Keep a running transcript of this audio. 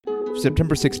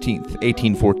September 16th,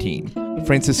 1814.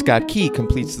 Francis Scott Key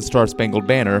completes the Star-Spangled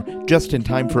Banner just in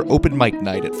time for open mic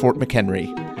night at Fort McHenry.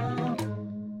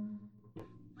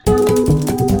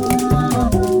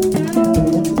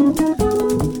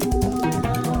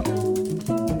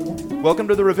 Welcome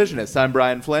to The Revisionists. I'm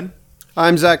Brian Flynn.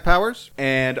 I'm Zach Powers.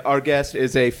 And our guest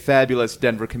is a fabulous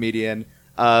Denver comedian,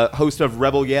 host of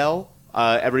Rebel Yell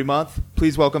every month.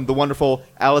 Please welcome the wonderful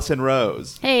Allison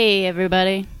Rose. Hey,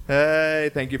 everybody. Hey,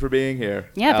 thank you for being here.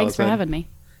 Yeah, Allison. Thanks for having me.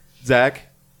 Zach,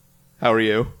 how are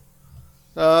you?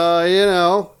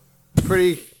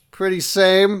 Pretty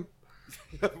same.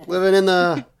 living in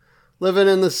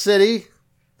the city,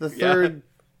 the third,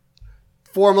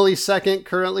 formerly second,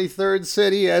 currently third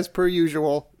city, as per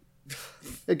usual.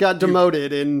 It got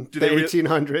demoted in the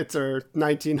 1800s or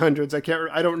 1900s.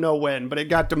 I don't know when, but it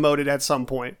got demoted at some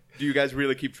point. Do you guys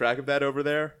really keep track of that over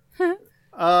there?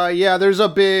 Yeah, there's a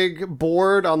big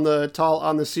board on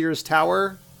the Sears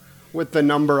Tower with the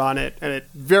number on it, and it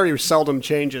very seldom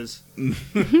changes.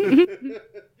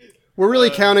 We're really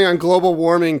counting on global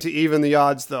warming to even the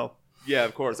odds, though. Yeah,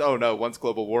 of course. Oh, no. Once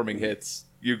global warming hits,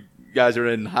 you guys are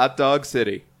in Hot Dog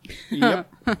City.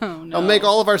 Yep. Oh, no. I'll make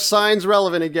all of our signs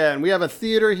relevant again. We have a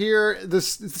theater here. The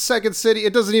second city,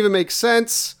 it doesn't even make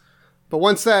sense. But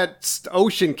once that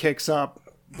ocean kicks up,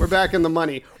 we're back in the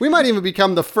money. We might even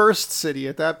become the first city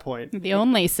at that point. The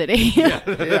only city.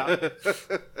 Yeah.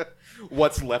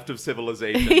 What's left of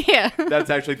civilization. Yeah.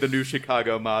 That's actually the new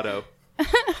Chicago motto.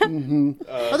 Mm-hmm.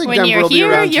 I think when Denver you're will be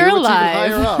here, around you're too. alive. It's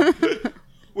even higher up.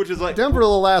 Which is like... Denver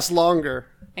will last longer,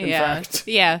 in Yeah. fact.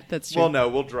 Yeah, that's true. Well, no,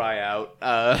 we'll dry out.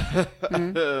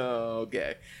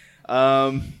 Okay.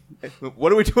 What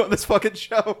do we do on this fucking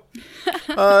show?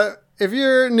 If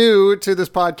you're new to this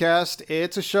podcast,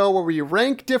 it's a show where we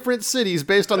rank different cities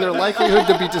based on their likelihood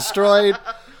to be destroyed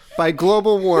by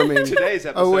global warming. Today's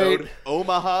episode,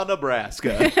 Omaha,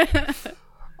 Nebraska.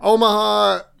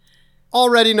 Omaha,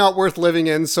 already not worth living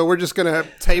in, so we're just going to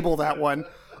table that one.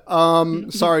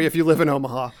 Sorry if you live in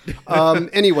Omaha.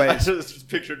 Anyways. I just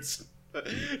pictured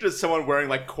just someone wearing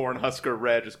like Cornhusker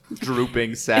red, just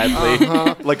drooping sadly,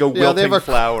 like a wilting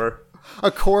flower.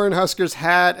 A Cornhuskers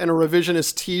hat and a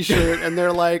revisionist t-shirt, and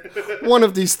they're like, one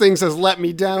of these things has let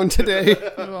me down today.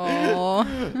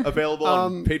 Aww. Available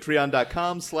on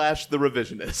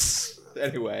patreon.com/therevisionists.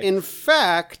 Anyway. In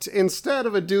fact, instead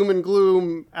of a doom and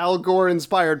gloom Al Gore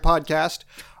inspired podcast,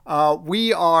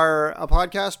 we are a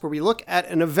podcast where we look at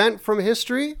an event from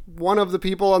history. One of the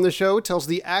people on the show tells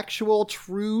the actual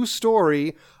true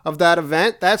story of that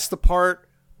event. That's the part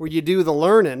where you do the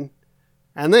learning.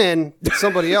 And then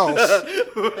somebody else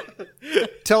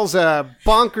tells a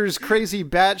bonkers, crazy,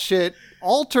 batshit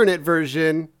alternate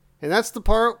version. And that's the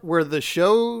part where the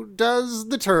show does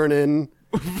the turning.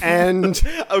 And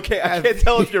okay, I can't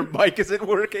tell if your mic isn't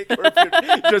working or if you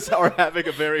just are having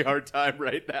a very hard time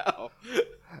right now.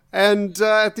 And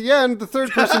at the end, the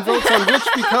third person votes on which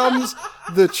becomes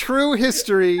the true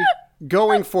history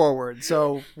going forward.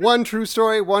 So one true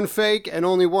story, one fake, and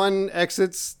only one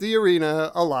exits the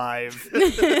arena alive.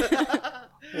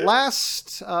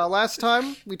 Last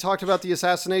time, we talked about the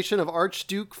assassination of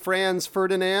Archduke Franz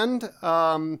Ferdinand,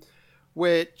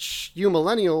 which you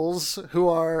millennials, who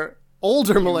are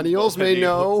older millennials, may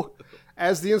know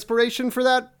as the inspiration for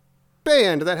that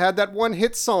band that had that one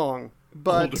hit song.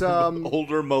 But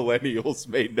older millennials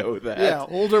may know that. Yeah,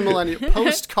 older millennials,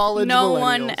 post-college No millennials.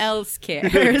 one else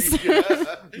cares.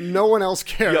 No one else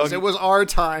cares. It was our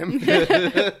time.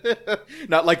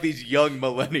 Not like these young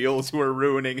millennials who are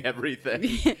ruining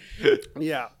everything.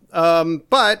 Yeah.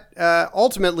 But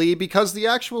ultimately, because the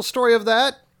actual story of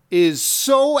that is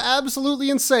so absolutely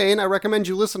insane, I recommend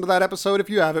you listen to that episode if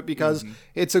you have it, because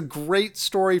it's a great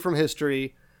story from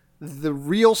history. The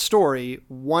real story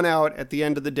won out at the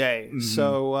end of the day. Mm-hmm.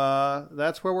 So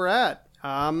that's where we're at.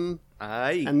 And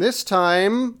this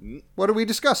time, what are we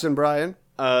discussing, Brian?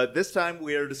 This time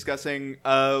we are discussing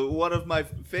one of my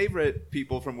favorite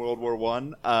people from World War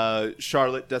I,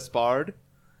 Charlotte Despard.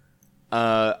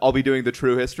 I'll be doing the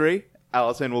true history.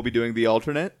 Allison will be doing the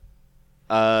alternate.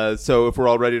 So if we're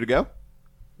all ready to go?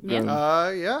 Yeah.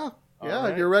 Yeah,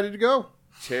 right. You're ready to go.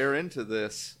 Tear into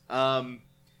this.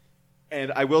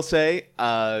 And I will say,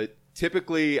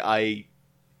 typically I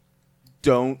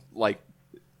don't,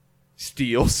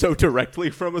 steal so directly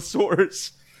from a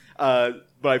source. But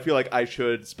I feel like I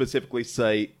should specifically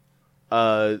cite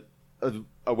a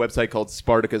website called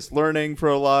Spartacus Learning for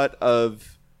a lot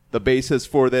of the basis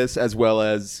for this, as well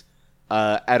as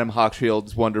Adam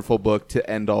Hochschild's wonderful book, To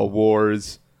End All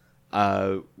Wars,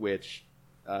 which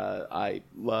I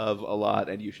love a lot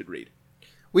and you should read.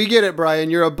 We get it, Brian.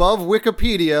 You're above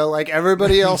Wikipedia like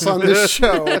everybody else on this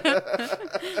show.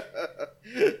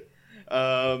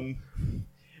 Any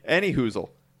hoozle.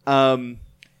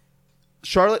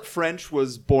 Charlotte French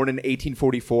was born in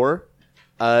 1844.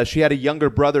 She had a younger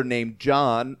brother named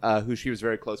John, who she was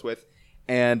very close with,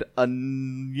 and a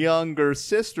younger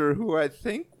sister who I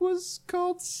think was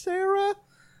called Sarah,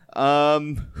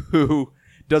 who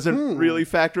doesn't really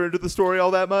factor into the story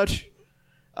all that much,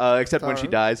 except when she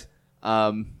dies.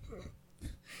 But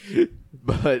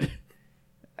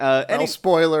Well,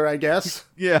 spoiler, I guess.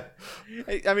 yeah,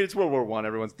 I mean it's World War I.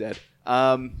 Everyone's dead.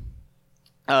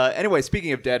 Anyway,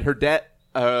 speaking of dead, her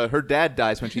dad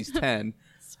dies when she's 10.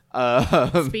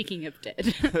 Speaking of dead.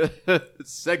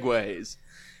 Segues.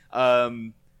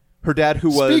 Her dad, who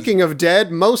was... Speaking of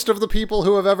dead, most of the people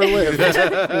who have ever lived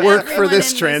work for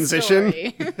this transition.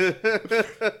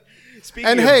 Speaking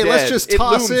And of hey, dead, let's just it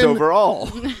toss looms in-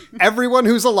 overall. Everyone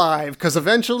who's alive, because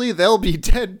eventually they'll be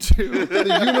dead too.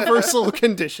 The universal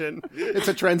condition. It's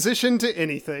a transition to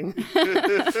anything.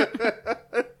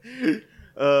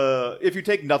 If you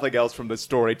take nothing else from this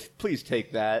story, please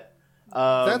take that.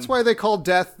 That's why they call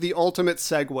death the ultimate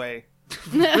segue.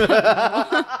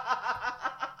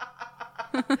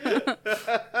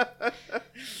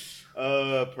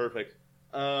 Perfect.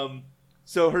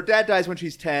 So her dad dies when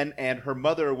she's 10, and her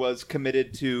mother was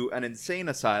committed to an insane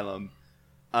asylum.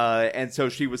 And so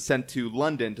she was sent to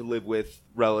London to live with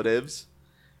relatives.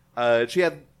 She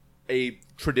had a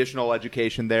traditional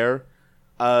education there.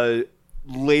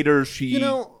 Later, she... You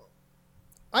know,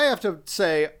 I have to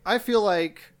say, I feel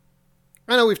like...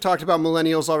 I know we've talked about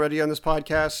millennials already on this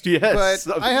podcast, Yes,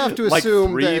 but I have to like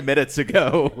assume 3 that minutes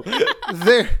ago.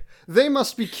 they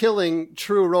must be killing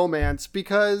true romance,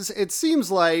 because it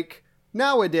seems like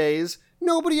nowadays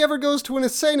nobody ever goes to an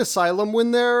insane asylum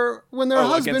when their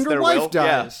husband against or their wife will?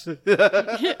 dies.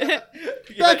 Yeah,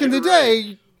 Back in the you're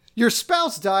right. day, your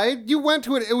spouse died, you went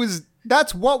to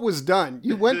that's what was done.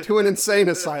 You went to an insane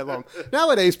asylum.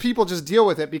 Nowadays, people just deal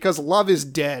with it because love is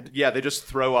dead. Yeah, they just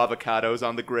throw avocados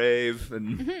on the grave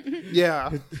and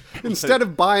Yeah. Instead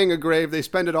of buying a grave, they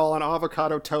spend it all on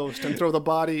avocado toast and throw the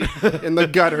body in the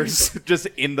gutters. just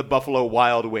in the Buffalo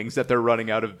Wild Wings that they're running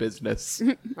out of business.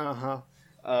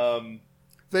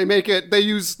 They make it. They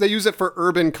use it for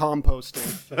urban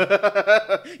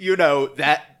composting. You know,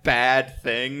 that bad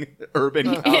thing, urban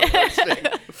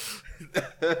composting.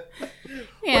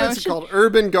 Yeah, What is it called?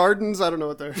 Urban gardens? I don't know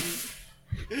what they're.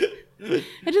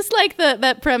 I just like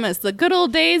that premise, the good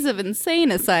old days of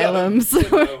insane asylums.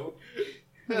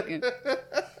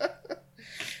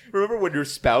 Remember when your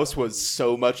spouse was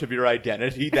so much of your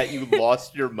identity that you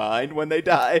lost your mind when they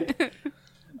died?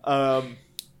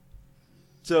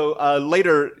 So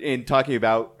later in talking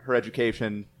about her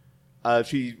education,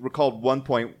 she recalled one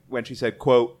point when she said,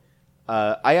 quote,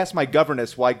 I asked my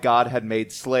governess why God had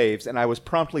made slaves, and I was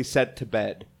promptly sent to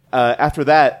bed. After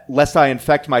that, lest I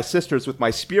infect my sisters with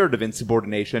my spirit of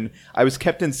insubordination, I was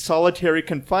kept in solitary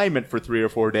confinement for 3 or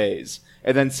 4 days,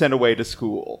 and then sent away to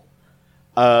school.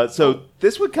 So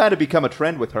this would kind of become a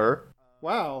trend with her.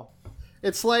 Wow.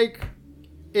 It's like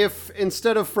if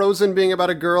instead of Frozen being about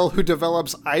a girl who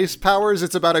develops ice powers,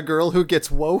 it's about a girl who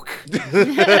gets woke.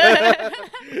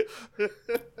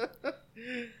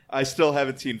 I still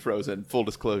haven't seen Frozen, full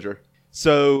disclosure.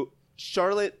 So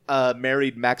Charlotte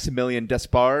married Maximilian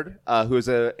Despard, who is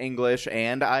an English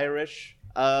and Irish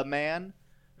man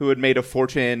who had made a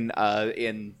fortune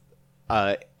in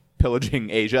pillaging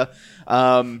Asia.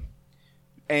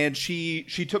 And she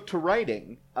took to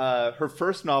writing. Her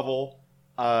first novel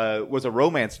was a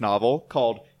romance novel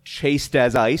called Chaste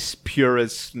as Ice, Pure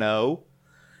as Snow,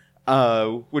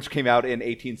 which came out in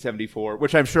 1874,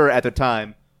 which I'm sure at the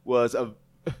time was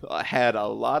had a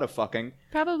lot of fucking.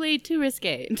 Probably too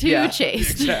risque, too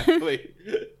chaste. Exactly.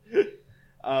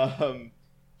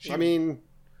 I mean,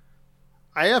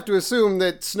 I have to assume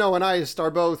that Snow and Ice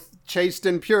are both chaste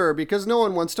and pure because no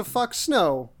one wants to fuck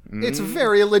Snow. It's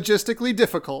very logistically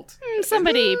difficult.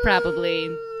 Somebody probably.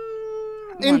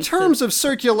 In wants terms of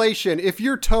circulation, if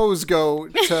your toes go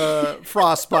to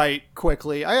frostbite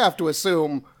quickly, I have to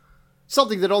assume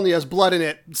something that only has blood in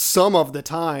it some of the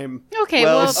time. Okay,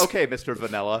 Well, well, okay, Mr.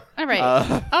 Vanilla. all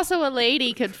right. Also, a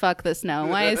lady could fuck the snow.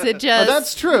 Why is it just?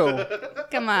 That's true.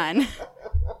 Come on.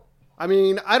 I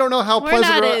mean, I don't know how We're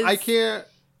pleasant. not I as- can't.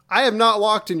 I have not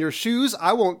walked in your shoes.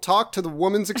 I won't talk to the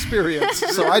woman's experience,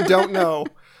 so I don't know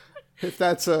if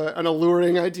that's an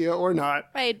alluring idea or not.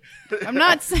 Right. I'm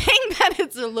not saying that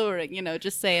it's alluring.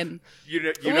 Just saying You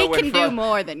know we when can do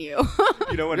more than you.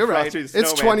 You know when You're right. Frosty the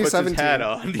It's Snowman puts his 2017. hat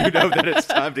on, you know that it's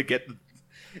time to get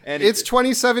And It's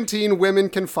 2017. Women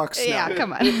can fuck snow. Yeah,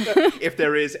 come on. if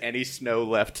there is any snow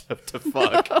left to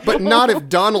fuck. But not if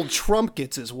Donald Trump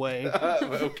gets his way.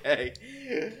 Okay.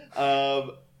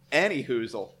 Annie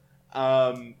Hoozle.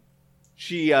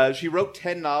 She wrote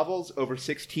 10 novels over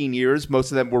 16 years.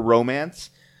 Most of them were romance.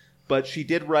 But she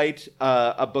did write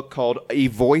a book called A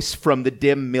Voice from the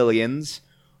Dim Millions,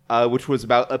 which was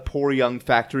about a poor young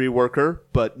factory worker,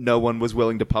 but no one was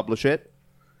willing to publish it.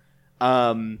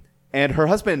 And her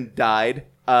husband died,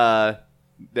 there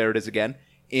it is again,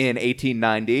 in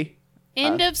 1890.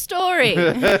 End of story.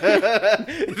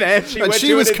 Then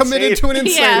She was committed to an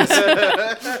insane.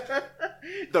 Yeah.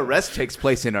 The rest takes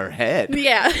place in her head.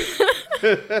 Yeah.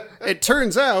 It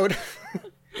turns out,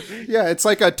 yeah, it's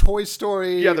like a Toy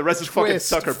Story. Yeah, the rest is fucking twist,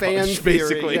 sucker fan punch, theory,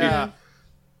 basically. Yeah.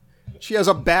 She has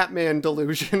a Batman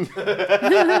delusion.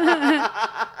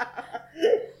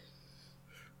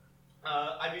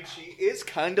 I mean, she is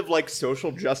kind of like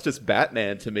social justice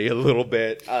Batman to me a little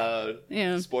bit.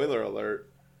 Yeah. Spoiler alert.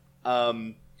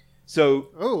 Oh,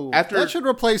 after that should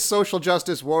replace Social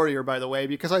Justice Warrior, by the way,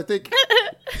 because I think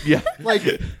yeah, like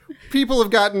people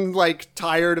have gotten like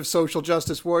tired of Social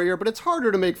Justice Warrior, but it's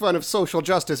harder to make fun of Social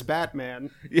Justice Batman.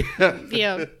 yeah.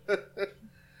 Yeah.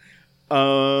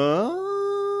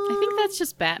 I think that's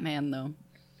just Batman, though.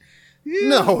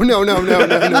 No.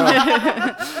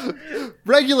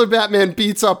 Regular Batman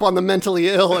beats up on the mentally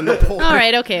ill and the poor. All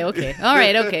right, okay. All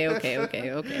right,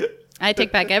 okay. I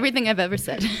take back everything I've ever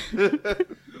said.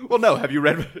 Well, no. Have you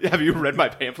read my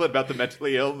pamphlet about the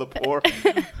mentally ill and the poor?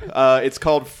 It's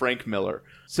called Frank Miller.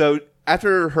 So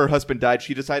after her husband died,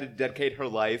 she decided to dedicate her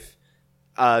life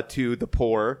to the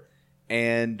poor,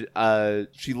 and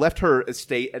she left her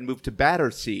estate and moved to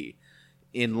Battersea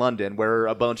in London, where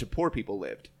a bunch of poor people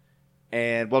lived.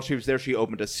 And while she was there, she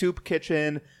opened a soup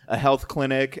kitchen, a health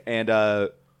clinic, and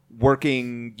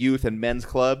working youth and men's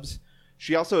clubs.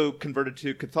 She also converted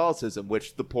to Catholicism,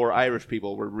 which the poor Irish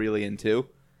people were really into.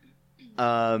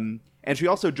 And she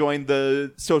also joined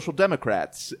the Social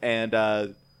Democrats and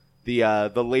the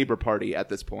Labour Party at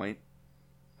this point.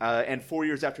 And 4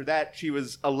 years after that, she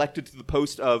was elected to the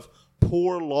post of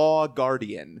Poor Law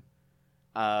Guardian.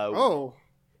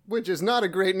 Which is not a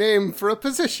great name for a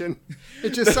position.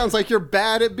 It just sounds like you're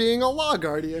bad at being a law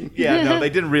guardian. Yeah, no, they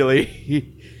didn't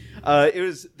really. There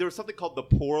was something called the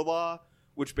Poor Law,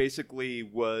 which basically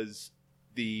was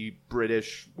the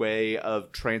British way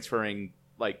of transferring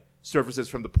like services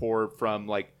from the poor from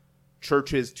like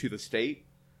churches to the state.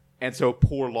 And so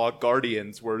poor law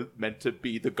guardians were meant to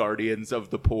be the guardians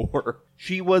of the poor.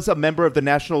 She was a member of the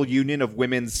National Union of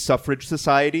Women's Suffrage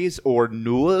Societies, or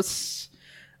NUWSS.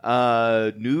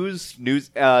 NUWSS.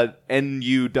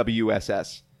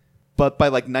 But by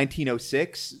like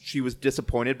 1906, she was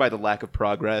disappointed by the lack of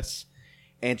progress,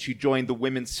 and she joined the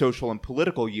Women's Social and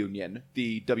Political Union,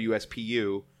 the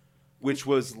WSPU, which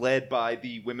was led by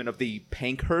the women of the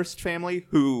Pankhurst family,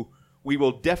 who we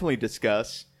will definitely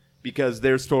discuss because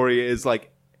their story is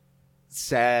like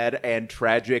sad and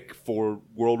tragic for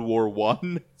World War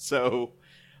I. So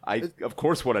I, of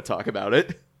course, want to talk about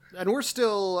it. And we're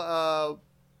still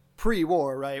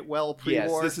pre-war, right? Well,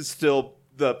 pre-war. Yes, this is still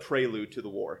the prelude to the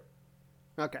war.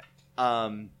 Okay.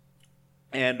 And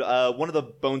one of the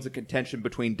bones of contention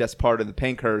between Despard and the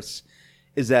Pankhursts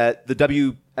is that the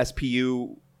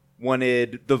WSPU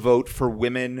wanted the vote for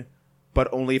women,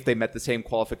 but only if they met the same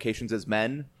qualifications as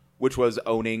men, which was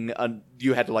owning.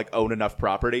 You had to like own enough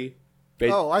property.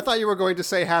 I thought you were going to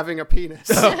say having a penis.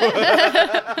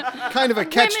 Kind of a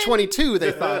catch-22,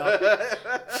 they thought of.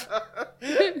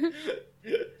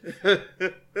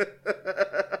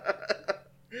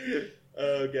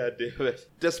 Oh, God damn it.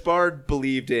 Despard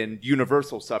believed in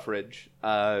universal suffrage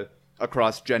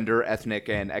across gender, ethnic,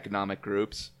 and economic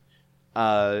groups.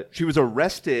 She was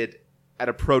arrested at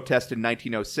a protest in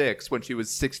 1906 when she was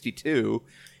 62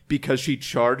 because she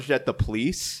charged at the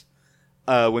police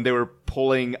when they were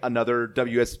pulling another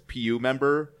WSPU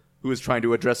member who was trying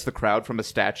to address the crowd from a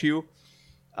statue.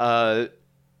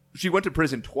 She went to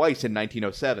prison twice in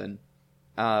 1907.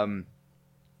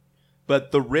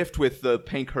 But the rift with the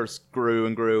Pankhurst grew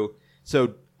and grew.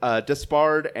 So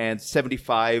Despard and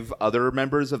 75 other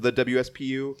members of the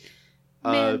WSPU.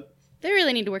 Man, they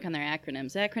really need to work on their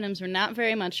acronyms. Acronyms were not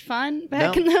very much fun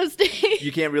back in those days.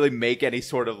 You can't really make any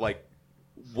sort of like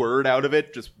word out of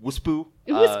it. Just WSPU.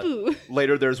 WSPU.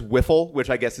 Later there's Wiffle, which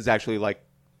I guess is actually like,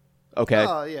 okay.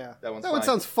 Oh, yeah. That one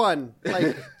sounds fun.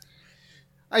 Like,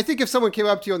 I think if someone came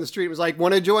up to you on the street and was like,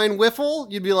 want to join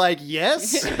Wiffle? You'd be like,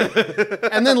 yes.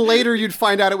 And then later you'd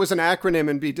find out it was an acronym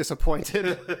and be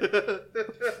disappointed.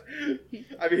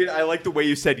 I mean, I like the way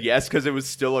you said yes because it was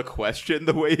still a question.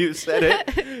 The way you said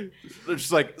it, they're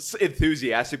just like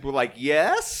enthusiastic, but like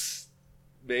yes,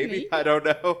 maybe. I don't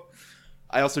know.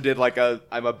 I also did like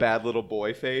I'm a bad little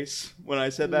boy face when I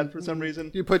said that for some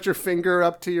reason. You put your finger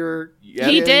up to your... Yeah.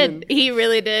 He did. He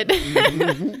really did.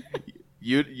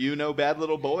 You know bad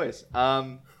little boys.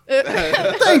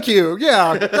 Thank you.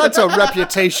 Yeah, that's a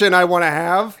reputation I want to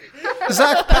have.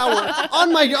 Zach Powers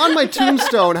on my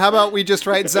tombstone. How about we just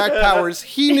write Zach Powers?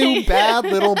 He knew bad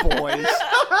little boys.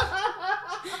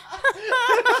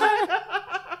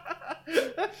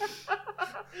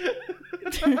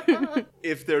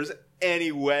 If there's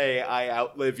any way I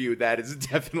outlive you, that is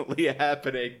definitely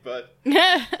happening. But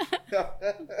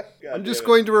I'm just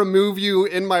going to remove you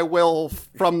in my will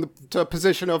from the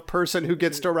position of person who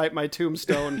gets to write my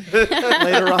tombstone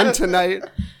later on tonight.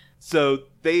 So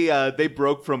they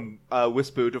broke from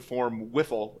WSPU to form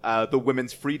WIFL, the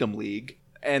Women's Freedom League.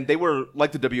 And they were,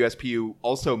 like the WSPU,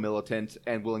 also militant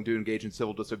and willing to engage in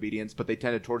civil disobedience, but they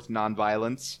tended towards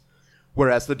nonviolence.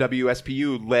 Whereas the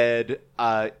WSPU led,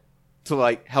 to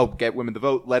like help get women to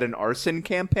vote, led an arson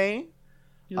campaign,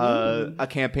 a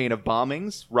campaign of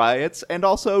bombings, riots, and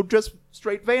also just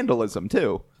straight vandalism,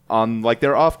 too, on like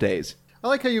their off days. I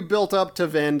like how you built up to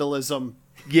vandalism.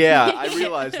 Yeah, I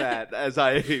realized that as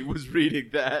I was reading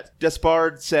that.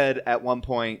 Despard said at one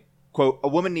point, quote, "A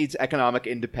woman needs economic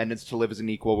independence to live as an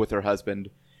equal with her husband.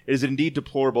 It is indeed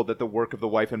deplorable that the work of the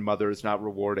wife and mother is not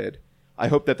rewarded. I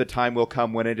hope that the time will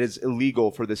come when it is illegal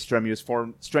for this strenuous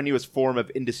form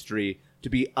of industry to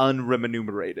be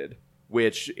unremunerated,"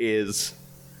 which is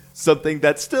something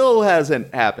that still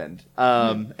hasn't happened.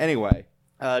 Anyway,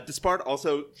 Despard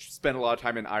also spent a lot of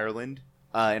time in Ireland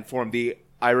and formed the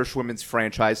Irish Women's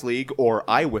Franchise League, or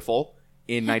IWIFL,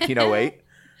 in 1908,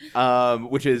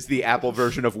 which is the Apple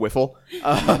version of Wiffle.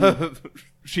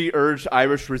 She urged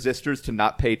Irish resistors to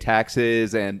not pay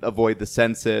taxes and avoid the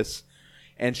census,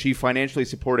 and she financially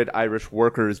supported Irish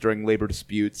workers during labor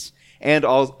disputes, and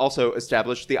also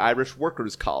established the Irish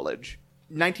Workers' College.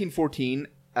 1914,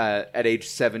 at age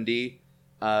 70,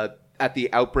 at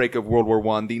the outbreak of World War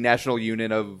I, the National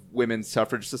Union of Women's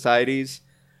Suffrage Societies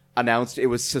announced it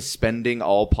was suspending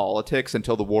all politics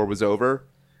until the war was over.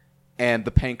 And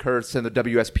the Pankhursts and the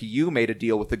WSPU made a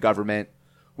deal with the government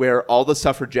where all the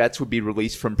suffragettes would be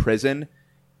released from prison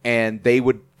and they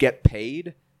would get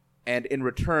paid. And in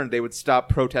return, they would stop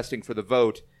protesting for the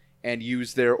vote and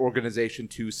use their organization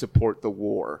to support the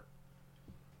war.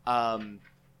 And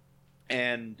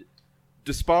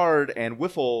Despard and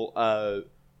Wiffle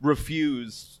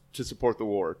refused to support the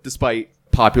war, despite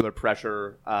popular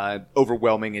pressure,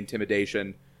 overwhelming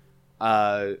intimidation.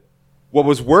 What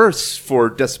was worse for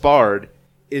Despard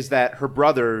is that her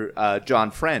brother, John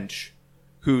French,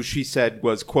 who she said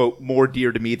was, quote, "more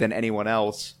dear to me than anyone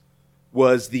else,"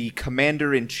 was the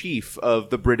commander-in-chief of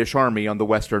the British Army on the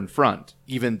Western Front.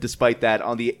 Even despite that,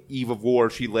 on the eve of war,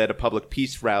 she led a public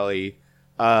peace rally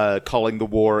calling the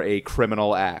war a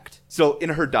criminal act. So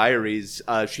in her diaries,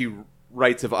 she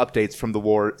writes of updates from the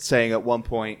war, saying at one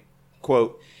point,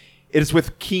 quote, "It is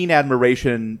with keen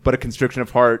admiration, but a constriction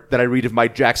of heart, that I read of my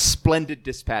Jack's splendid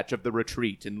dispatch of the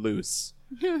retreat in Luce."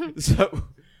 So,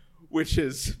 which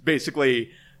is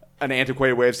basically an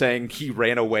antiquated way of saying he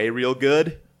ran away real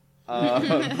good.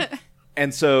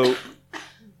 And so,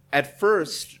 at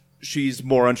first, she's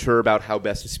more unsure about how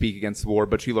best to speak against the war,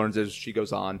 but she learns as she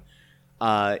goes on.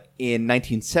 In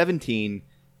 1917,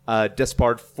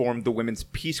 Despard formed the Women's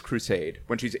Peace Crusade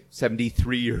when she's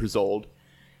 73 years old.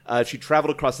 She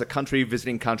traveled across the country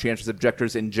visiting conscientious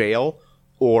objectors in jail,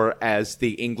 or as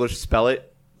the English spell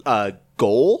it,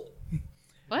 Goal.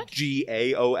 What?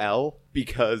 Gaol,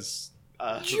 because...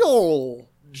 Joel.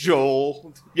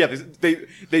 Yeah,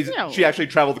 she actually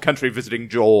traveled the country visiting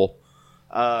Joel,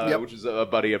 which is a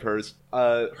buddy of hers.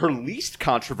 Her least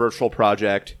controversial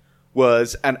project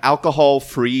was an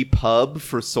alcohol-free pub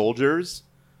for soldiers,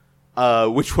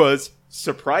 which was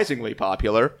surprisingly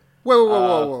popular.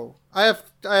 Whoa. I have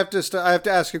to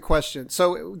ask a question.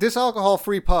 So this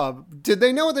alcohol-free pub, did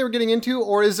they know what they were getting into,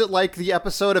 or is it like the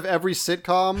episode of every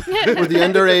sitcom where the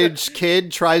underage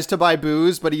kid tries to buy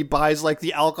booze, but he buys like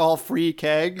the alcohol-free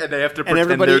keg, and they have to and pretend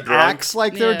everybody they're drunk? acts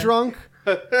like they're drunk?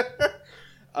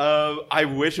 I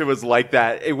wish it was like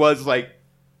that. It was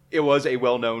a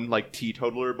well-known like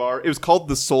teetotaler bar. It was called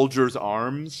the Soldier's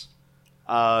Arms,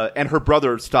 and her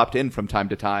brother stopped in from time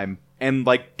to time, and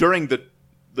like during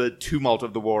the tumult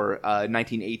of the war,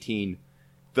 1918,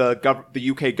 the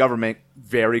UK government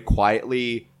very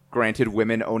quietly granted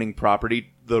women owning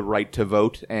property the right to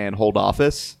vote and hold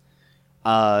office.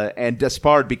 And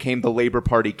Despard became the Labour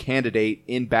Party candidate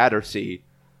in Battersea,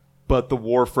 but the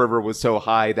war fervor was so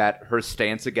high that her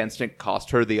stance against it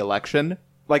cost her the election.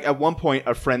 Like, at one point,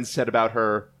 a friend said about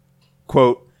her,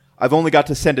 quote, "I've only got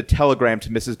to send a telegram to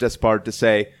Mrs. Despard to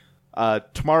say,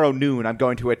 tomorrow noon I'm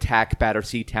going to attack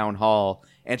Battersea Town Hall,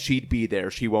 and she'd be there.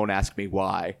 She won't ask me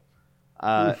why."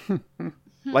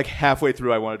 Like, halfway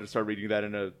through, I wanted to start reading that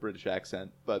in a British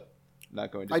accent, but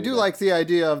not going to. I do that. like the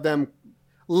idea of them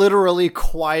literally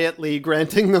quietly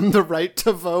granting them the right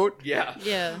to vote. Yeah.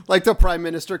 Yeah. Like the prime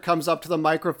minister comes up to the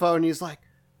microphone and he's like,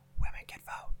 "Women can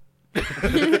vote."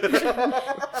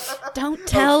 Don't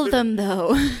tell them,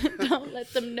 though. Don't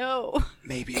let them know.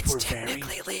 Maybe It's we're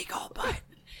technically legal, but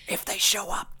if they show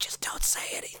up, just don't say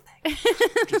anything.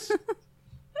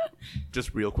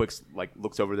 just real quick, like,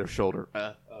 looks over their shoulder.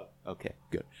 Okay,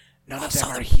 good. None Also, of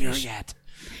them are the here British- yet.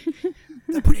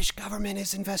 The British government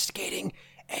is investigating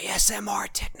ASMR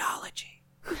technology.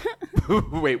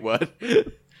 Wait, what?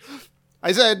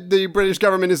 I said the British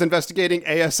government is investigating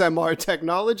ASMR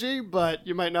technology, but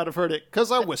you might not have heard it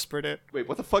because I whispered it. Wait,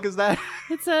 what the fuck is that?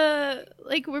 It's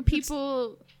like where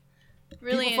people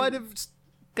really People find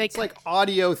it's like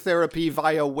audio therapy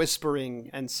via whispering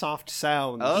and soft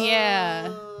sounds.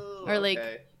 Yeah. Or like-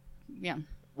 okay. yeah.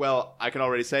 Well, I can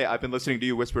already say I've been listening to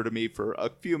you whisper to me for a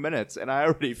few minutes, and I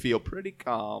already feel pretty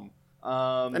calm.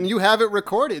 And you have it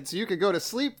recorded, so you could go to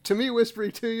sleep to me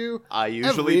whispering to you. I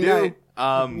usually every do.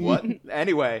 night. What?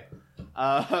 Anyway,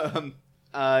 in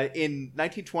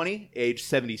 1920, age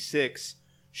 76,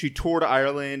 she toured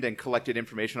Ireland and collected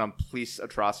information on police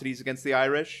atrocities against the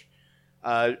Irish.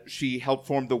 She helped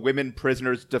form the Women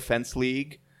Prisoners Defense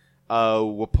League,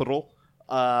 WPUDL,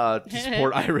 to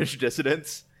support Irish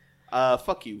dissidents.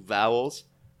 Fuck you, vowels.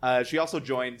 She also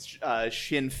joined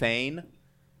Sinn Féin,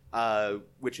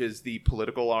 which is the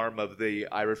political arm of the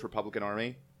Irish Republican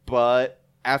Army. But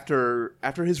after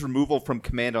his removal from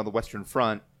command on the Western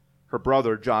Front, her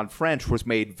brother, John French, was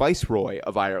made Viceroy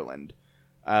of Ireland.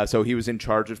 So he was in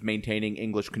charge of maintaining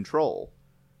English control.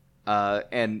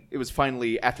 And it was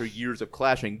finally, after years of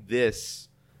clashing, this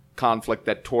conflict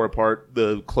that tore apart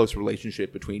the close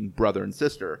relationship between brother and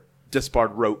sister.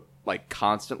 Despard wrote, like,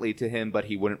 constantly to him, but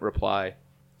he wouldn't reply.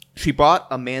 She bought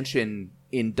a mansion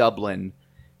in Dublin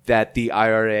that the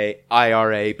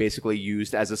IRA basically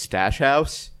used as a stash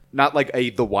house. Not like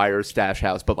The Wire stash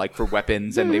house, but like for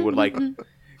weapons, and they would like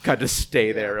kind of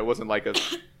stay there. It wasn't like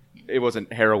it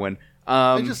wasn't heroin.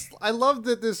 I love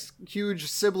that this huge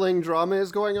sibling drama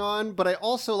is going on, but I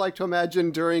also like to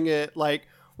imagine during it, like,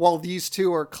 while these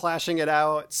two are clashing it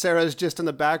out, Sarah's just in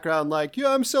the background like,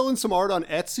 "Yeah, I'm selling some art on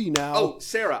Etsy now." Oh,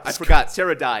 Sarah. I forgot.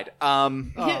 Sarah died.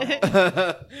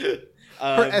 Her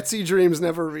Etsy dreams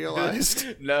never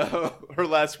realized. No, her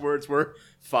last words were,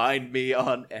 "Find me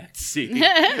on Etsy."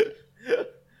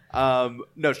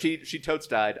 No, she totes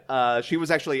died. She was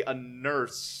actually a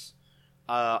nurse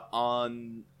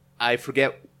on, I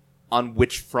forget on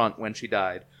which front when she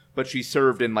died, but she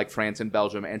served in like France and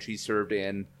Belgium, and she served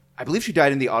in, I believe she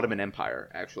died in the Ottoman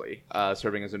Empire, actually,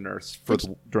 serving as a nurse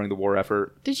during the war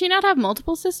effort. Did she not have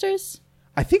multiple sisters?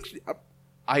 I think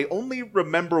I only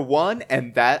remember one,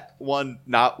 and that one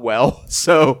not well,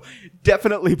 so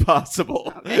definitely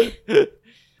possible. Okay.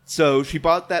 So she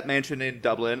bought that mansion in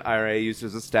Dublin, IRA used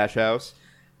as a stash house,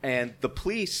 and the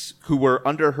police, who were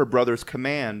under her brother's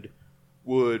command,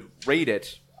 would raid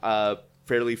it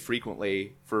fairly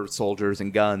frequently for soldiers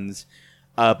and guns,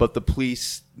 but the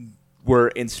police were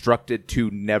instructed to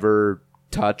never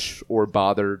touch or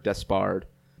bother Despard.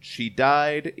 She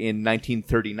died in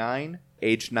 1939,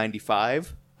 aged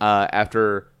 95,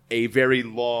 after a very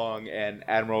long and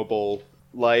admirable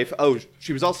life. Oh,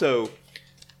 she was also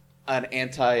an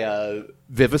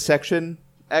anti-vivisection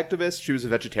activist. She was a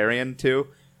vegetarian, too.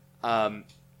 And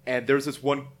there's this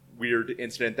one weird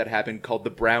incident that happened called the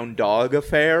Brown Dog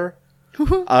Affair,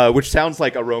 which sounds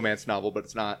like a romance novel, but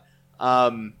it's not,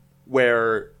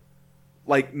 where,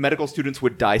 like, medical students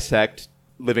would dissect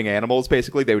living animals,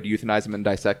 basically. They would euthanize them and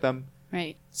dissect them.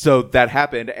 Right. So that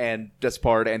happened, and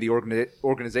Despard and the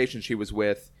organization she was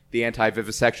with, the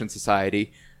Anti-Vivisection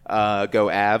Society, Go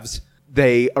Avs,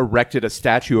 they erected a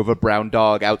statue of a brown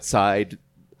dog outside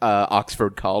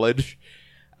Oxford College,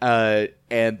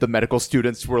 and the medical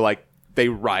students were like, they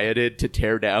rioted to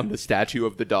tear down the statue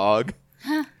of the dog.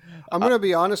 I'm going to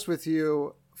be honest with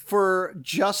you. For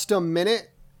just a minute,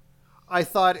 I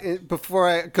thought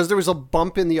because there was a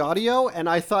bump in the audio, and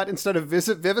I thought instead of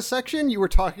vivisection, you were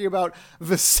talking about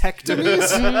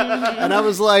vasectomies. And I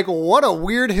was like, what a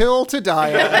weird hill to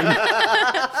die on.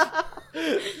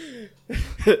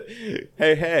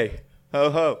 Hey,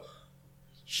 ho ho.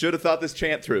 Should have thought this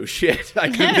chant through. Shit, I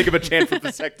couldn't think of a chant for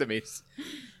vasectomies.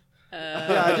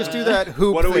 Yeah, just do that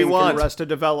hoop What do we thing want? from Arrested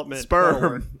Development.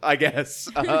 Sperm, I guess.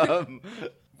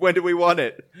 When do we want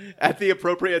it? At the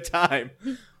appropriate time.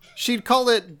 She'd call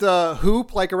it the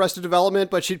hoop, like Arrested Development,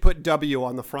 but she'd put W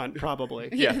on the front, probably.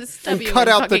 Yeah. Just And W cut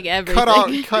in out the fucking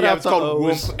everything. cut Yeah, out it's the called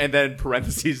O's. whoomp, and then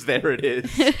parentheses, there it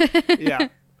is. Yeah.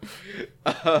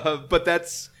 But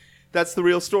that's the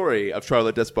real story of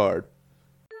Charlotte Despard.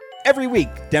 Every week,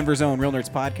 Denver's own Real Nerds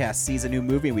podcast sees a new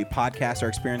movie and we podcast our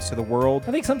experience to the world.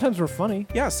 I think sometimes we're funny.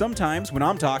 Yeah, sometimes when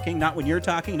I'm talking, not when you're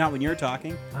talking, not when you're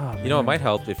talking. Oh, You know, it might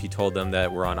help if you told them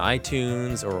that we're on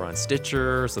iTunes or we're on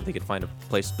Stitcher so they could find a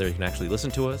place there you can actually listen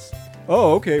to us.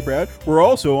 Oh, okay, Brad. We're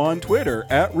also on Twitter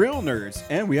at Real Nerds,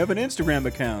 and we have an Instagram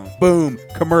account. Boom.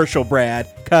 Commercial, Brad.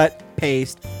 Cut,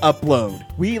 paste, upload.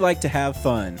 We like to have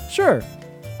fun. Sure.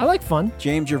 I like fun.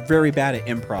 James, you're very bad at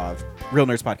improv.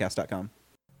 RealNerdsPodcast.com.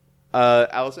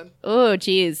 Allison? Oh,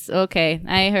 geez. Okay.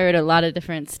 I heard a lot of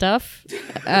different stuff. So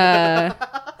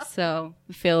I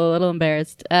feel a little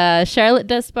embarrassed. Charlotte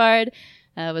Despard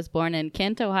was born in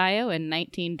Kent, Ohio in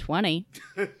 1920.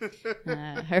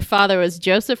 Her father was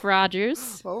Joseph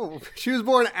Rogers. Oh, she was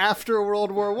born after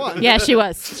World War I. Yeah, she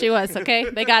was. She was. Okay.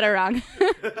 They got her wrong.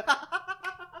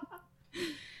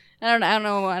 I don't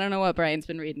know what Brian's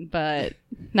been reading, but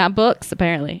not books,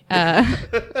 apparently.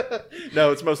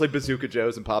 No, it's mostly Bazooka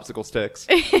Joes and popsicle sticks.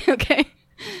 Okay.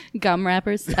 Gum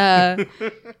wrappers.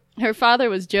 Her father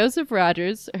was Joseph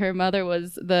Rogers. Her mother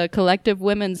was the collective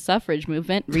women's suffrage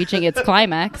movement reaching its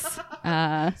climax.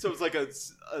 So it's like a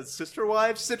sister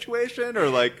wives situation, or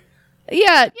like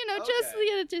Yeah,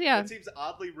 Okay. yeah. It seems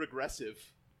oddly regressive.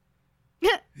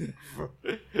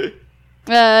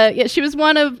 Yeah, she was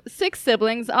one of 6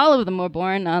 siblings. All of them were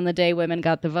born on the day women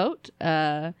got the vote.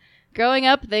 Growing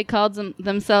up, they called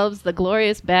themselves the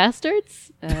Glorious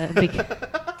Bastards because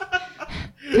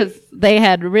they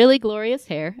had really glorious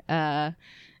hair,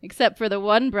 except for the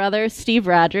one brother, Steve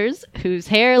Rogers, whose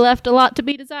hair left a lot to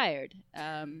be desired.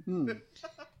 And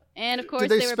of course,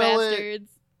 they they were spell it- bastards.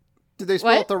 Did they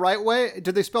spell What? it the right way?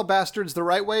 Did they spell bastards the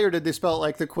right way, or did they spell it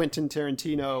like the Quentin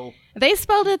Tarantino? They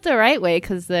spelled it the right way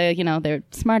because they're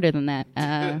smarter than that.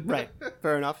 Right.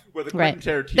 Fair enough. Where the Right.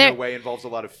 Quentin Tarantino There- way involves a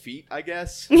lot of feet, I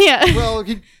guess. Yeah. Well,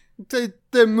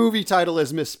 the movie title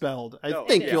is misspelled. I No,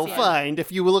 think yes, you'll yeah. find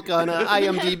if you look on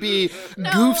IMDb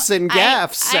goofs and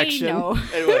gaffs section. I know.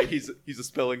 Anyway, he's a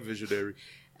spelling visionary.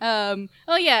 Oh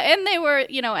yeah, and they were,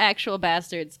 actual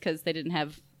bastards because they didn't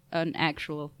have an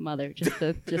actual mother, just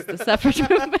the suffrage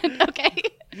movement.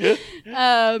 Okay.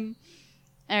 All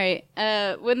right.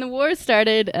 When the war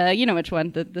started, you know which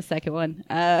one, the second one.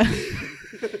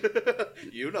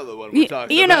 You know the one we're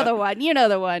talking You about. know the one. You know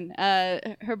the one.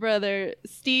 Her brother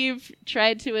Steve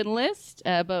tried to enlist,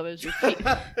 but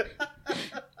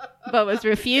was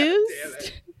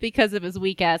refused because of his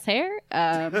weak ass hair.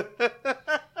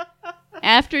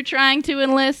 After trying to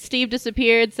enlist, Steve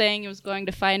disappeared, saying he was going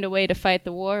to find a way to fight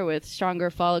the war with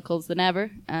stronger follicles than ever.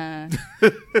 And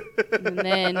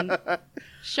then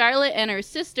Charlotte and her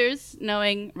sisters,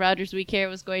 knowing Roger's weak hair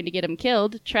was going to get him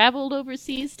killed, traveled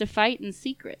overseas to fight in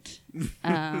secret.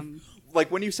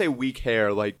 Like when you say weak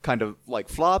hair, like kind of like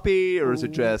floppy, or is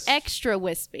it just Extra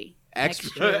wispy.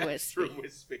 extra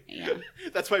wispy? Yeah.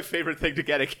 That's my favorite thing to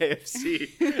get at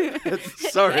KFC.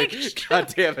 Sorry, Extra.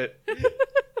 God damn it.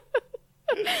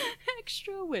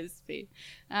 Extra wispy.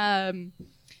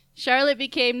 Charlotte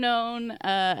became known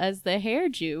as the hair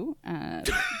Jew.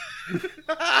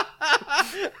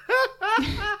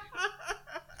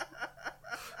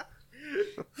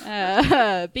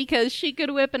 Because she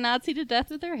could whip a Nazi to death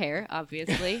with her hair,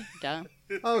 obviously. Duh.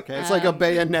 Okay, it's like a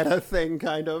Bayonetta thing,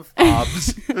 kind of.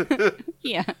 Obs.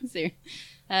 Yeah, seriously.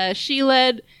 She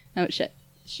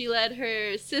led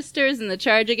her sisters in the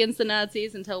charge against the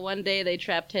Nazis until one day they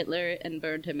trapped Hitler and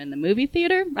burned him in the movie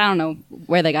theater. I don't know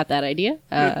where they got that idea.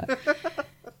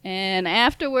 And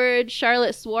afterward,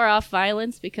 Charlotte swore off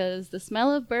violence because the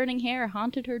smell of burning hair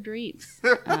haunted her dreams.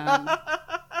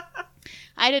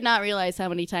 I did not realize how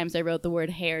many times I wrote the word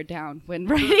hair down when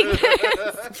writing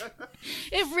this.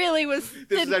 It really was.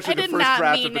 This is actually the first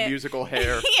draft of the musical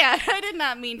Hair. Yeah, I did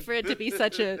not mean for it to be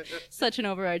such an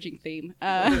overarching theme.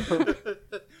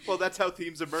 Well, that's how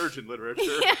themes emerge in literature.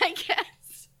 Yeah, I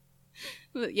guess.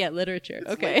 Yeah, literature.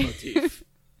 It's Okay. leitmotif.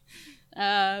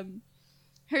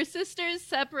 Her sisters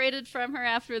separated from her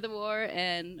after the war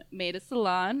and made a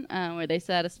salon where they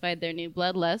satisfied their new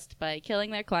bloodlust by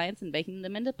killing their clients and baking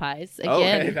them into pies.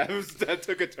 Okay, Again, that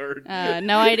took a turn.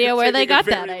 no idea where they Taking a got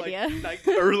that very, idea.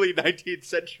 Early 19th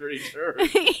century turn.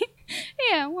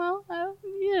 Yeah, well,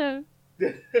 yeah.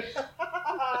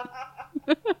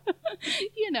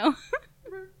 You know.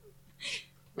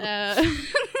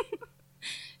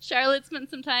 Charlotte spent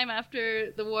some time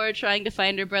after the war trying to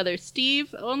find her brother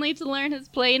Steve, only to learn his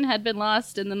plane had been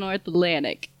lost in the North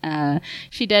Atlantic.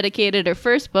 She dedicated her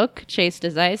first book, Chaste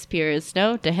as Ice, Pure as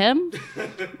Snow, to him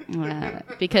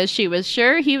because she was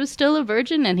sure he was still a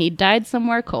virgin and he died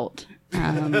somewhere cold.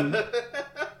 I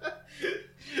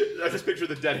just picture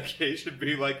the dedication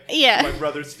being like, Yeah. my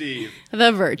brother Steve.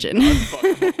 The virgin.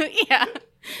 Yeah.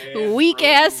 And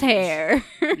Weak-ass Rose. hair.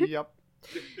 Yep.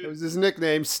 It was his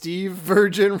nickname, Steve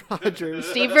Virgin Rogers.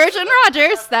 Steve Virgin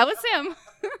Rogers. That was him.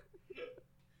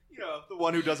 You know, the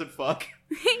one who doesn't fuck.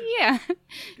 Yeah. Guys,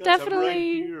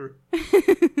 Definitely. I'm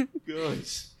right here.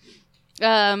 Guys.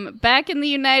 Back in the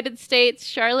United States,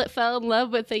 Charlotte fell in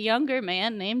love with a younger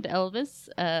man named Elvis.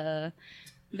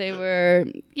 They were,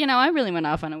 I really went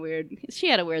off on she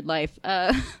had a weird life.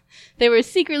 They were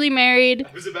secretly married.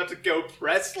 I was about to go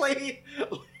Presley,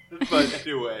 but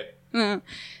anyway.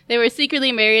 They were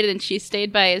secretly married, and she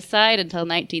stayed by his side until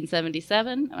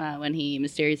 1977, when he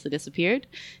mysteriously disappeared.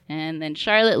 And then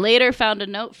Charlotte later found a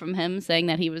note from him saying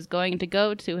that he was going to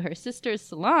go to her sister's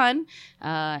salon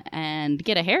and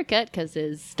get a haircut because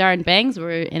his darn bangs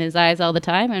were in his eyes all the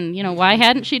time. And, why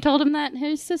hadn't she told him that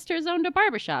his sisters owned a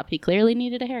barbershop? He clearly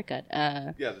needed a haircut.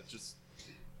 Yeah, that's just...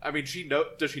 I mean,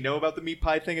 does she know about the meat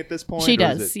pie thing at this point? She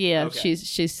or is does, it- yeah. Okay.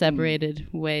 She's separated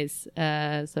ways.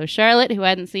 So Charlotte, who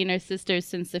hadn't seen her sisters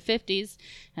since the 50s,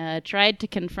 tried to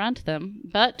confront them,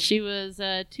 but she was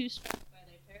too struck by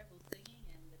their terrible singing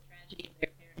and the tragedy of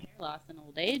their apparent hair loss in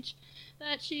old age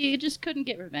that she just couldn't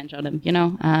get revenge on him,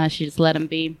 She just let him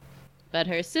be. But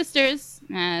her sisters,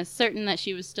 certain that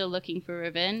she was still looking for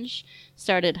revenge,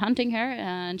 started hunting her,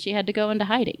 and she had to go into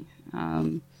hiding.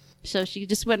 So she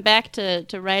just went back to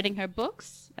writing her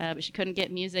books, but she couldn't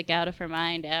get music out of her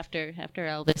mind after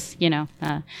Elvis,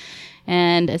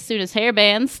 And as soon as hair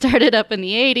bands started up in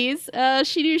the 80s,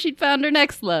 she knew she'd found her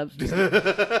next love.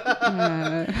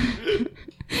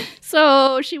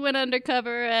 So she went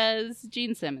undercover as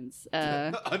Gene Simmons.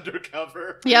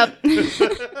 Undercover. Yep.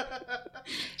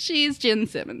 She's Gene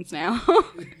Simmons now.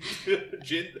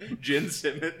 Gin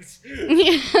Simmons.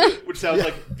 Yeah. Which sounds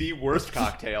like the worst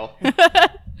cocktail.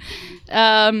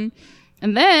 And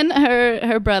then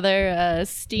her brother,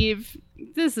 Steve,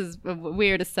 this is a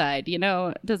weird aside,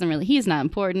 he's not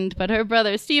important, but her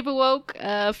brother Steve awoke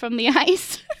from the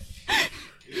ice.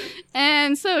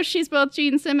 And so she's both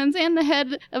Gene Simmons and the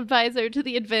head advisor to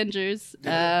the Avengers.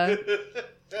 Hell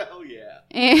yeah.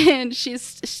 And she's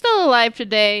still alive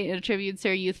today and attributes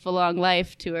her youthful long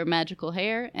life to her magical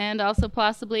hair and also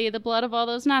possibly the blood of all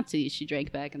those Nazis she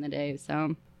drank back in the day. So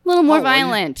a little more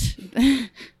violent. I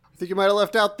think you might have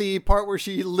left out the part where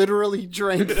she literally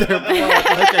drank their blood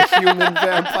like a human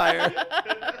vampire.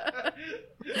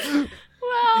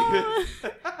 Well,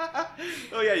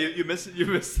 Oh yeah, you missed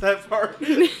that part.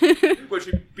 Where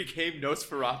she became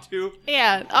Nosferatu.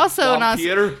 yeah. Also,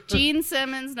 Peter. Gene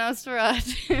Simmons,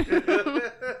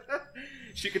 Nosferatu.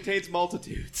 She contains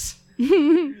multitudes.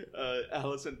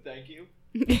 Allison, thank you.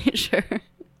 Sure.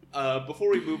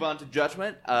 Before we move on to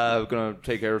Judgment, we're going to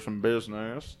take care of some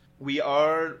business. We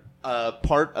are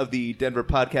part of the Denver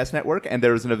Podcast Network, and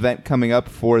there's an event coming up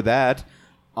for that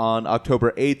on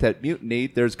October 8th at Mutiny.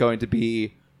 There's going to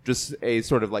be just a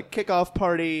sort of like kickoff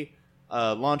party,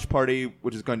 launch party,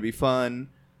 which is going to be fun.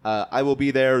 I will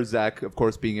be there, Zach, of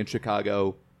course, being in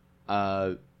Chicago,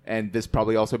 and this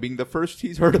probably also being the first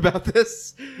he's heard about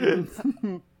this. That's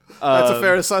a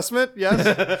fair assessment, yes.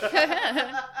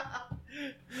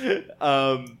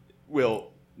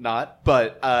 Will not,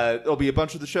 but there'll be a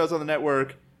bunch of the shows on the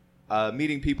network,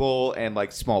 meeting people and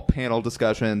like small panel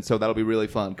discussions, so that'll be really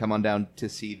fun. Come on down to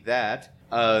see that.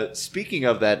 Speaking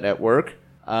of that network,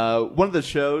 one of the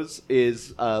shows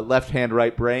is Left Hand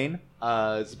Right Brain.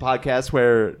 It's a podcast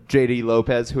where JD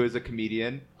Lopez, who is a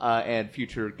comedian and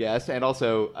future guest, and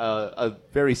also a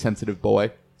very sensitive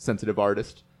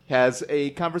artist, has a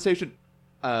conversation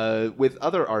with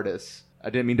other artists. I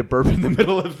didn't mean to burp in the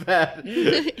middle of that.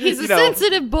 He's a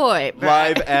sensitive boy.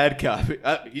 Live ad copy.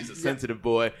 He's a sensitive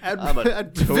boy. I'm a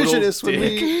At total Visionist,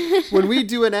 dick. when we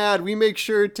do an ad, we make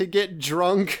sure to get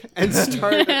drunk and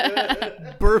start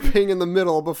burping in the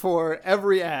middle before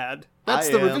every ad. That's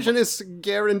the Revisionist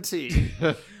guarantee.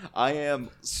 I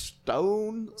am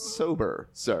stone sober,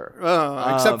 sir.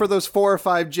 Except for those 4 or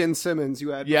 5 Gin Simmons you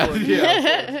had before.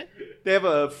 Yeah. They have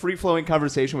a free-flowing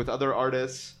conversation with other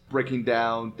artists, breaking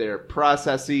down their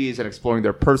processes and exploring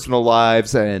their personal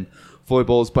lives and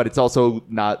foibles, but it's also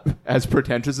not as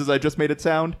pretentious as I just made it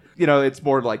sound. It's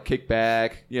more like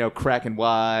kickback, cracking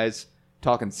wise,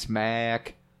 talking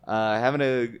smack, having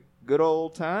a good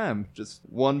old time. Just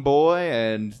one boy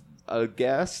and a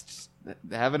guest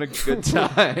having a good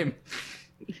time.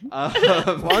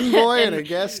 One boy and a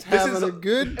guest having is a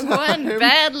good time. One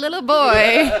bad little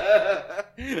boy.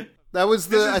 That was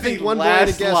This the, is I think the one boy and a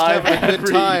last guest live having a ad good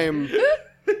read. time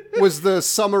was the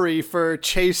summary for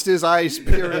Chased His Ice,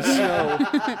 Pure as Snow.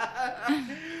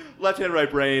 Left Hand Right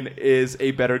Brain is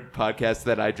a better podcast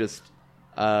than I just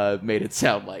made it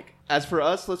sound like. As for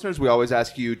us, listeners, we always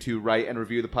ask you to write and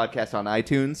review the podcast on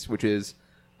iTunes, which is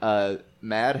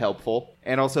mad helpful.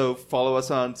 And also follow us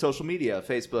on social media,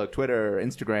 Facebook, Twitter,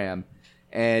 Instagram.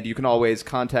 And you can always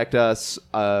contact us,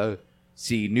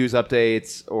 see news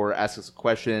updates, or ask us a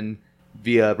question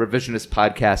via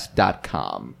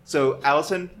revisionistpodcast.com. So,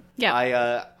 Allison,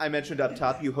 Yeah. I mentioned up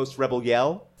top you host Rebel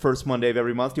Yell, first Monday of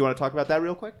every month. Do you want to talk about that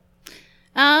real quick?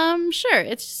 Sure.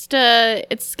 It's just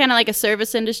it's kind of like a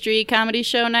service industry comedy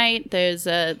show night. There's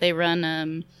they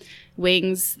run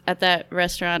wings at that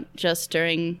restaurant just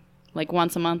during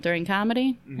once a month during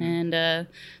comedy, and the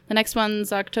next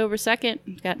one's October 2nd.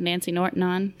 We've got Nancy Norton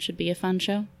on. Should be a fun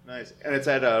show. Nice. And it's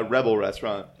at a Rebel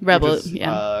restaurant. Rebel, which is,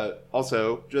 yeah.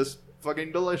 Also just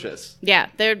fucking delicious. Yeah,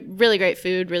 they're really great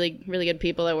food. Really, really good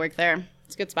people that work there.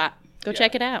 It's a good spot. Go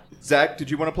check it out. Zach, did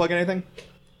you want to plug anything?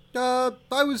 I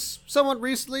was somewhat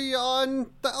recently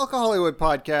on the Alcohollywood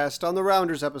podcast on the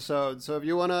Rounders episode. So if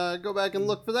you want to go back and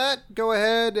look for that, go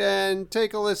ahead and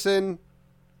take a listen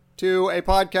to a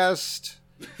podcast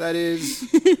that is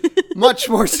much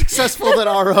more successful than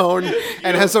our own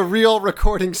and has a real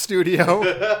recording studio.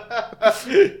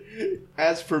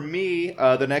 As for me,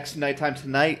 the next Nighttime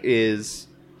Tonight is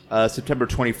September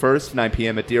 21st, 9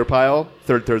 p.m. at Deer Pile,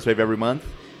 third Thursday of every month.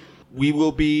 We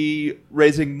will be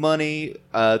raising money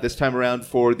this time around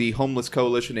for the Homeless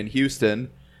Coalition in Houston.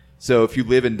 So if you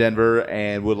live in Denver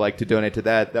and would like to donate to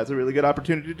that, that's a really good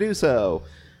opportunity to do so.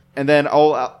 And then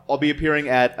I'll be appearing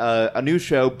at a new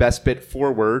show, Best Bit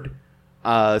Forward,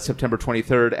 September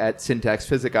 23rd at Syntax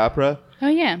Physic Opera. Oh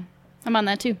yeah, I'm on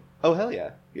that too. Oh, hell yeah.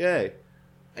 Yay.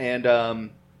 And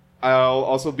I'll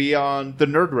also be on the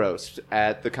Nerd Roast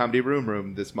at the Comedy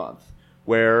Room this month,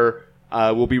 where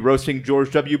we'll be roasting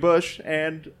George W. Bush,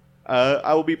 and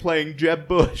I will be playing Jeb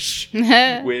Bush,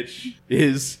 which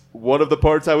is one of the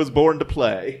parts I was born to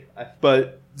play.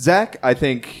 But, Zach, I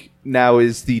think now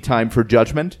is the time for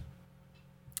judgment.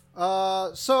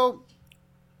 So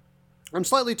I'm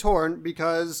slightly torn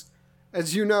because,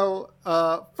 as you know,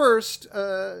 first,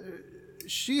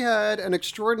 she had an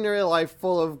extraordinary life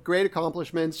full of great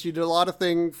accomplishments. She did a lot of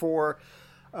things for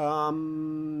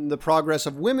the progress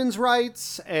of women's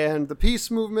rights and the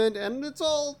peace movement, and it's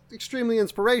all extremely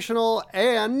inspirational,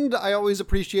 and I always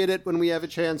appreciate it when we have a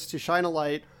chance to shine a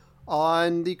light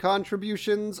on the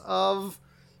contributions of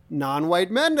non-white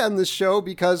men on this show,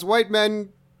 because white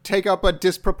men take up a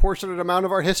disproportionate amount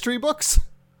of our history books.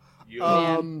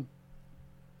 But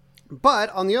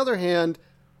on the other hand,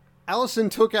 Allison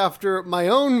took after my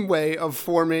own way of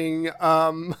forming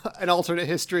an alternate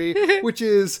history, which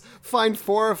is find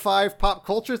 4 or 5 pop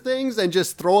culture things and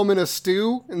just throw them in a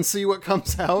stew and see what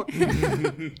comes out.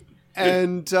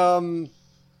 And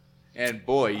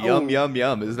boy, yum,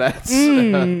 yum, is that...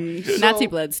 Nazi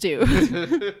blood stew.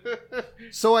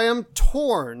 So I am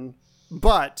torn,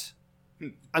 but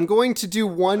I'm going to do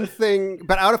one thing,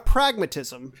 but out of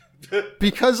pragmatism,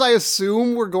 because I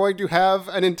assume we're going to have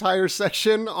an entire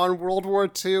section on World War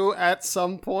II at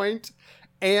some point,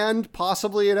 and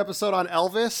possibly an episode on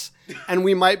Elvis, and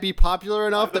we might be popular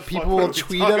enough that people will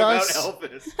tweet at us.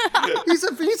 He's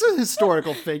a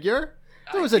historical figure.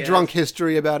 There was a drunk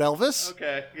history about Elvis.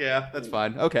 Okay, yeah, that's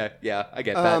fine. Okay, yeah, I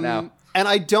get that now. And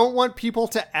I don't want people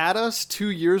to add us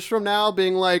 2 years from now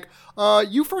being like,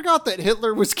 you forgot that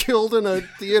Hitler was killed in a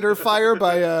theater fire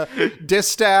by a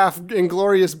Distaff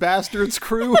Inglorious Bastards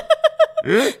crew.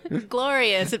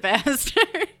 Glorious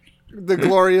bastard. The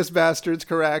Glorious Bastards,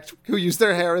 correct, who use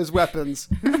their hair as weapons.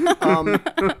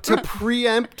 To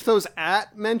preempt those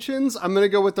at mentions, I'm going to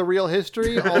go with the real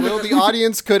history, although the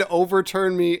audience could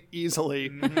overturn me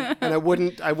easily, and I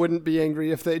wouldn't be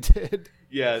angry if they did.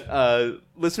 Yeah,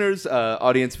 listeners,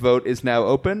 audience vote is now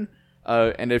open,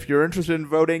 and if you're interested in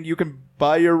voting, you can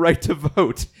buy your right to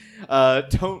vote.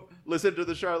 Don't listen to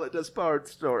the Charlotte Despard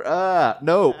story.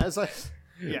 No.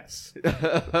 Yes.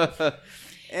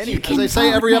 Anyway, As I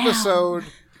say every episode,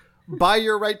 buy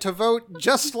your right to vote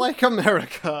just like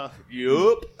America.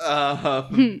 Yup.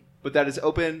 But that is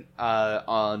open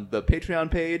on the Patreon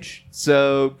page,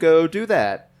 so go do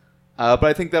that. But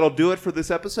I think that'll do it for this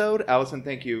episode. Allison,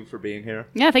 thank you for being here.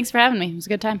 Yeah, thanks for having me. It was a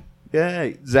good time.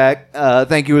 Yay. Zach,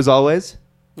 thank you as always.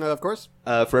 Of course.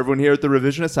 For everyone here at The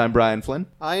Revisionists, I'm Brian Flynn.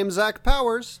 I am Zach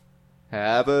Powers.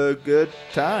 Have a good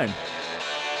time.